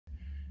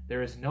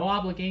There is no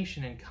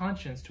obligation in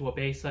conscience to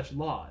obey such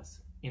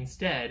laws.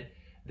 Instead,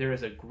 there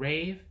is a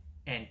grave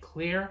and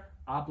clear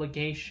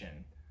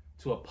obligation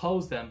to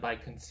oppose them by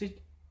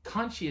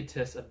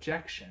conscientious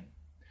objection.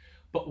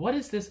 But what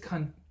is this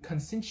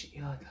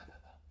conscientious?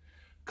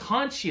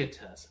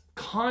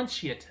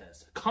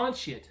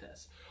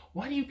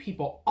 Why do you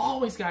people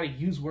always got to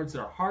use words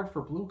that are hard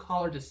for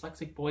blue-collar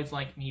dyslexic boys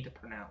like me to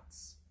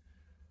pronounce?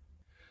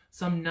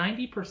 Some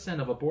 90%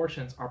 of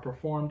abortions are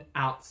performed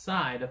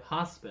outside of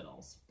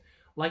hospitals.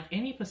 Like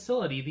any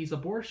facility, these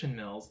abortion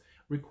mills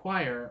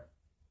require...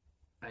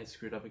 I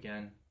screwed up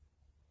again.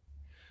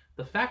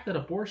 The fact that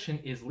abortion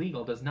is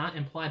legal does not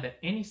imply that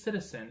any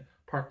citizen,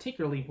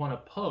 particularly one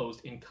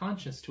opposed in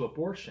conscience to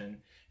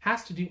abortion,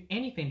 has to do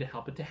anything to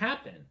help it to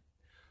happen.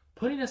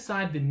 Putting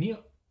aside the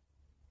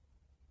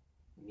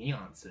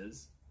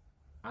nuances,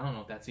 I don't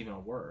know if that's even a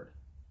word.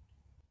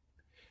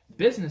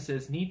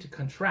 Businesses need to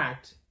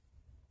contract,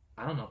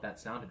 I don't know if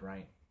that sounded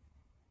right.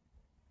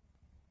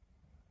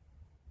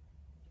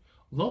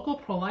 Local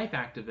pro-life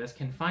activists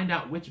can find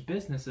out which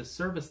businesses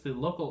service the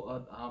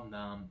local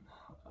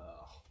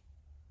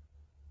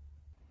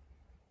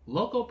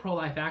Local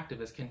pro-life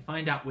activists can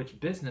find out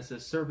which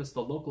businesses service the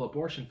local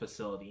abortion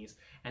facilities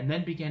and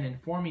then begin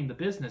informing the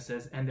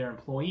businesses and their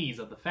employees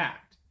of the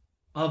fact.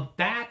 Of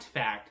that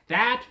fact,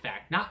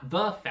 not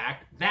the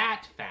fact,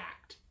 that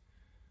fact.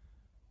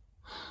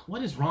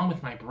 What is wrong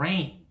with my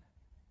brain?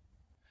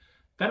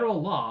 Federal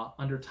law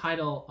under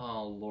title,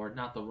 oh Lord,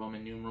 not the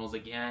Roman numerals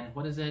again.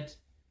 What is it?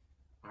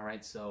 All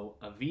right, so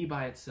a V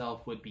by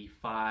itself would be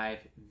 5,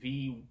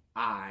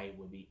 VI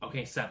would be,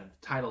 okay, 7,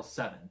 Title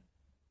 7.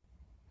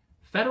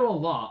 Federal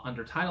law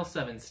under Title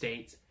 7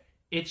 states,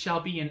 it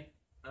shall be an...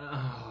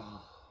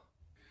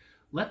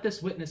 Let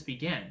this witness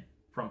begin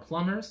from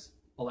plumbers,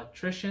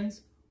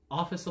 electricians,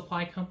 office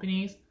supply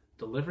companies,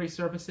 delivery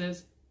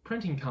services,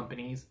 printing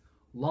companies,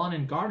 lawn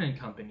and garden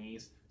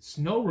companies,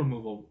 snow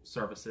removal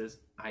services.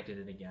 I did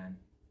it again.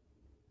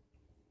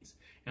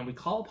 And we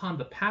call upon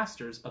the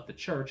pastors of the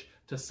church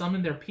to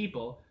summon their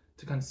people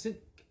to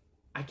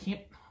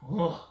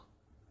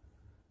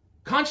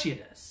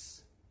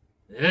conscientious.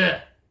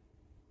 Ugh.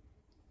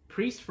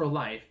 Priest for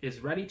Life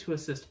is ready to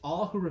assist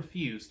all who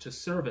refuse to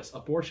service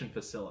abortion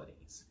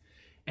facilities.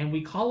 And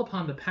we call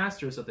upon the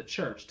pastors of the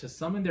church to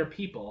summon their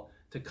people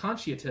to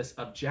conscientious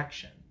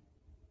objection.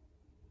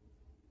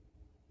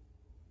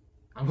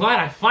 I'm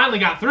glad I finally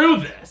got through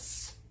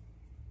this.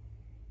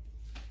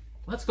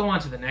 Let's go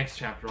on to the next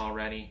chapter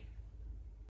already.